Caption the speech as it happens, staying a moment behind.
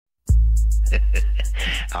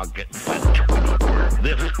I'll get that Tweedy Bird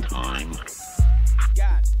this time.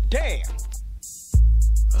 God damn.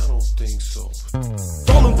 I don't think so.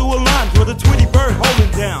 Rolling through a line with a Tweedy Bird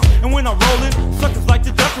holding down. And when I'm rolling, suckers like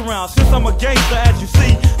to duck around. Since I'm a gangster, as you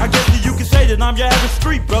see, I guess that you can say that I'm your average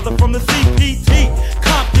street brother from the CPT.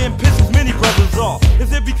 Compton pisses many brothers off.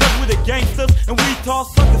 Is it because we're the gangsters and we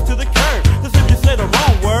toss suckers to the curb? Cause if you say the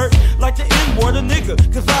wrong word, like the N-word a nigga,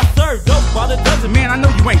 cause I serve dope by the dozen. Man, I know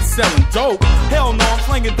you ain't selling dope. Hell no, I'm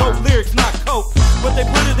slinging dope lyrics, not coke. But they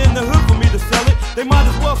put it in the hood for me to sell it. They might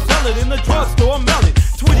as well sell it in the drugstore or mail it.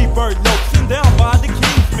 Tweedy Bird Loc, sent down by the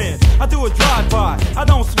Kingsmen. I do a drive-by, I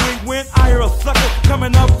don't swing when I hear a sucker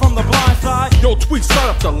coming up from the blind side. Yo, Tweet, start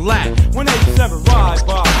up the Lac. 187 ride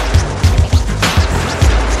by.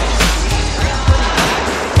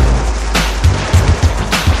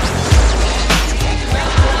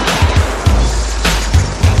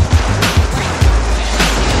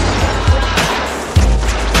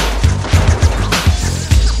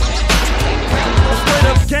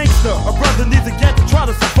 A brother needs a get to try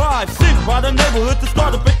to survive. Sick by the neighborhood to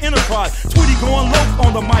start up an enterprise. Tweedy going low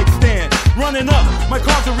on the mic stand. Running up, my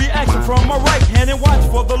cause a reaction from my right hand. And watch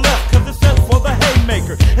for the left, cause it's set for the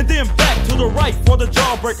haymaker. And then back to the right for the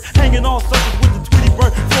jawbreaker. Hanging all suckers with the Tweedy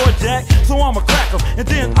Bird for a jack. So I'ma crack them, and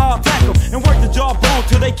then I'll attack them. And work the jawbone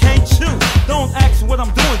till they can't chew. Don't ask what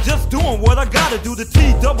I'm doing, just doing what I gotta do. The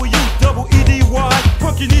T-W-E-E-D-Y.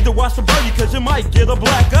 Punk, you need to watch the birdie, cause you might get a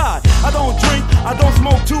black eye. I don't drink, I don't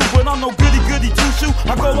smoke too, but I'm no goody-goody two-shoe.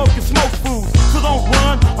 I go low and smoke food, so don't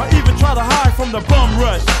run or even try to hide from the bum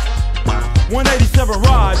rush. 187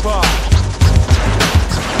 ride by.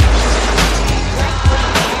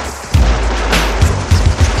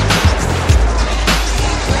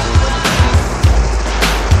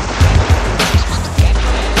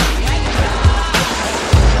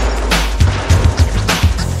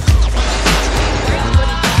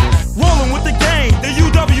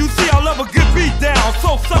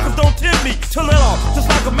 So suckers don't tempt me to let off just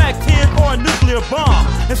like a Mac 10 or a nuclear bomb,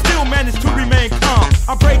 and still manage to remain calm.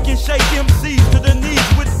 I break and shake MCs to their knees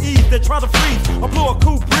with ease. They try to freeze or blow a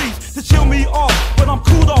cool breeze to chill me off, but I'm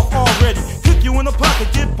cooled off already. Kick you in the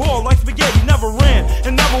pocket, get boiled like spaghetti. Never ran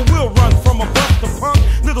and never will run from a buster punk,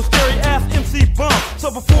 little scary ass MC bum.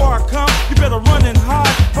 So before I come, you better run and hide.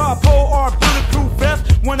 5-pole or bulletproof vest,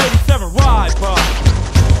 187 ride by.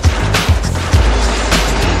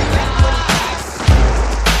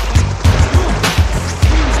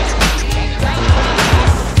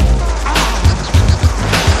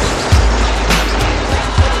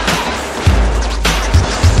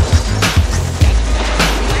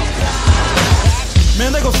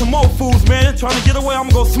 Man, they go some more fools, man. Trying to get away, I'ma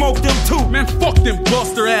go smoke them too. Man, fuck them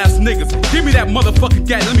buster ass niggas. Give me that motherfucking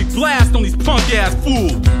gat, let me blast on these punk ass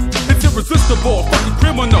fools. It's irresistible, fucking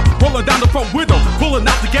criminal. Rolling down the front window, pulling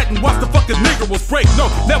out the gat and watch the fucking nigga was break. No,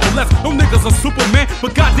 nevertheless, no niggas are Superman,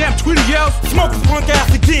 but goddamn Tweedy yells, smoke his punk ass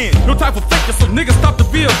again. No type of faker, so niggas stop the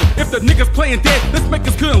vehicle. If the niggas playing dead, this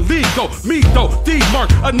makers couldn't lead go. Me though, D-Mark,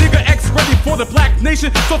 a nigga X ready for the black nation.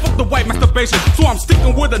 So fuck the white masturbation, so I'm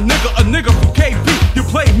sticking with a nigga from KB. You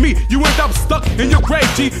play me, you end up stuck in your grave,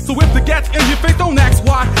 G. So if the gat's in your face, don't ask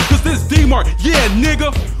why, cause this D-Mark, yeah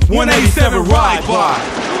nigga, 187 ride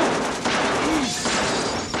by.